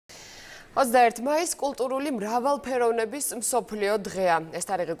21 მაისს კულტურული მრავალფეროვნების მსოფლიო დღეა. ეს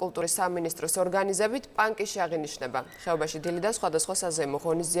თარიღი კულტურის სამინისტროს ორგანიზებით პანკისში აღინიშნება. ხეობაში დილი და სხვადასხვა საზეიმო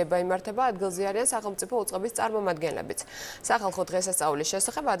ღონისძიება იმართება, ადგილზე არიან სახელმწიფო უწყების წარმომადგენლებიც. სახალხო დღესასწაულის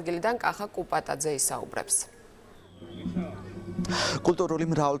შესახებ ადგილიდან კახა კუპატაძე ისაუბრებს. კულტურული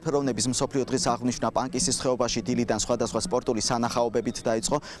მრავალფეროვნების მსოფლიო დღის აღნიშვნა პანკისის ხეობაში დილიდან სხვადასხვა სპორტული სანახაობებით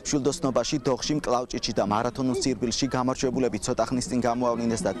დაიწყო. მშვილდოსნობაში, დოხში, მკლავჭიდში და მარათონულ სირბილში გამარჯვებულები ცოტა ხნის წინ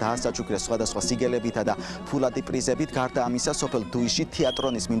გამოავლინეს და დაასაჩუქრეს სხვადასხვა სიგელებითა და ფულადი პრიზებით. გარდა ამისა, სოფელ დუიში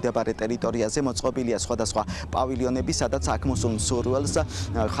თეატრონის მიმდებარე ტერიტორიაზე მოწყობილია სხვადასხვა პავილიონები, სადაც აქ მოსულ მსურველს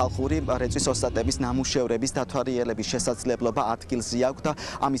ხალხური რეწვის ოსტატების ნამუშევრების დათვალიერების შესაძლებლობა ადგილზე აქვს და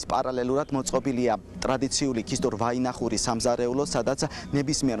ამის პარალელურად მოწყობილია ტრადიციული ქისტურ ვაინახური სამზარეულო, სადაც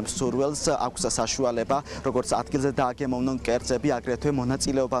ნებისმიერ მსურველს აქვს საშუალება, როგორც ადგილზე დააგემოვნონ კერძები, აგრეთვე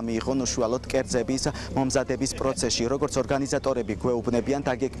მონაწილეობა მიიღონ უშუალოდ კერძების მომზადების პროცესში. როგორც ორგანიზატორები გვეუბნებიან,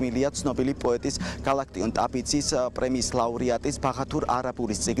 დაგეგმილია ცნობილი პოეტის გალაქტიონ ტაბიძის პრემიის ლაურეატის ბაღათურ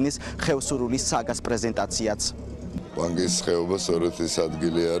არაბულის წიგნის ხევსურულის საგას პრეზენტაციაც. პანკის ხეობა სწორედ ის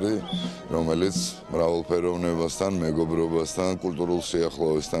ადგილი არის, რომელიც მრავალფეროვნებასთან, მეგობრობასთან, კულტურულ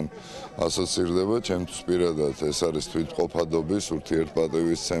სიახლოვესთან ასოცირდება. ჩემთვის პირადად ეს არის თვითყოფადობის,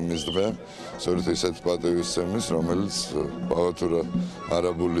 ურთიერთპატივისცემის დღე, სწორედ ისეთ პატივისცემის, რომელიც ბაღათურ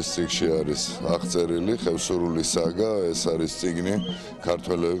არაბულის წიგნში არის აღწერილი, ხევსურულის საგა, ეს არის წიგნი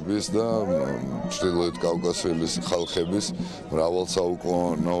ქართველების და ჩრდილოეთ კავკასიის ხალხების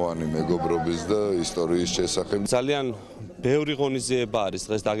მრავალსაუკუნოვანი მეგობრობის და ისტორიის შესახებ. ძალიან ბევრი ღონისძიება არის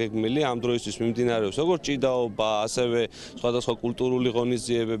დღეს დაგეგმილი, ამ დროისთვის მიმდინარეობს როგორც ჭიდაობა, ასევე სხვადასხვა კულტურული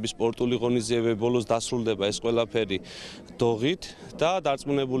ღონისძიებები, სპორტული ღონისძიებები, ბოლოს დასრულდება ეს ყველაფერი დოღით და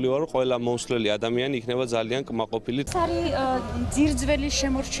დარწმუნებული ვარ, რომ ყველა მომსვლელი ადამიანი იქნება ძალიან კმაყოფილი. ეს არის ძირძველი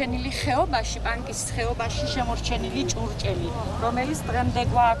შემორჩენილი ხეობაში, პანკის ხეობაში შემორჩენილი ჭურჭელი, რომელიც დღემდე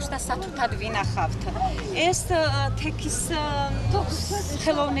გვაქვს და სათუთად ვინახავთ. ეს თექის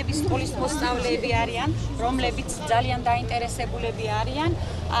ხელოვნების სკოლის მოსწავლეები არიან, რომლებიც ძალიან დაინტერესებულები არიან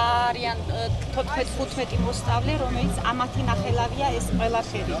 14-15 მოსწავლე, რომელიც ამათი ნახელავია ეს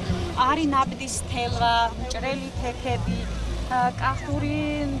ყველაფერი. არის ნაბდის თელა, მჭრელი თექები,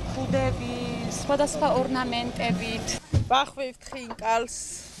 კახური მქუდები, სხვადასხვა ორნამენტებით. ვახვევთ ხინკალს,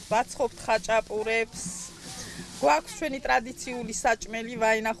 ვაცხობთ ხაჭაპურებს. გვაქვს ჩვენი ტრადიციული საჭმელი,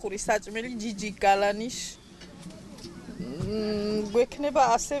 ვაინახური საჭმელი, ჯიჯიკ გალანიშ. გვექნება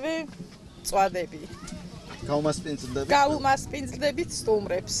ასევე წვადები. გავუმასპინძლდებით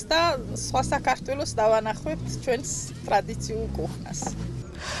სტუმრებს და სხვა საქართველოს დავანახვებთ ჩვენს ტრადიციულ კუხნას.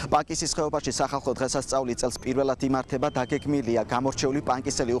 პანკისის ხეობაში სახალხო დღესასწაული წელს პირველად იმართება. დაგეგმილია გამორჩეული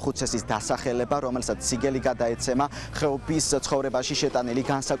პანკისელი უხუცესის დასახელება, რომელსაც სიგელი გადაეცემა ხეობის ცხოვრებაში შეტანილი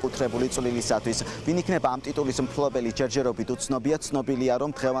განსაკუთრებული წვლილისათვის. ვინ იქნება ამ ტიტულის მფლობელი ჯერჯერობით უცნობია. ცნობილია,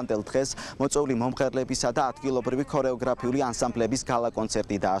 რომ დღევანდელ დღეს მოწვეული მომღერლებისა და ადგილობრივი ქორეოგრაფიული ანსამბლების გალა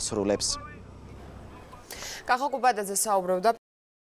კონცერტი დაასრულებს. კახა კუპატაძე საუბრობდა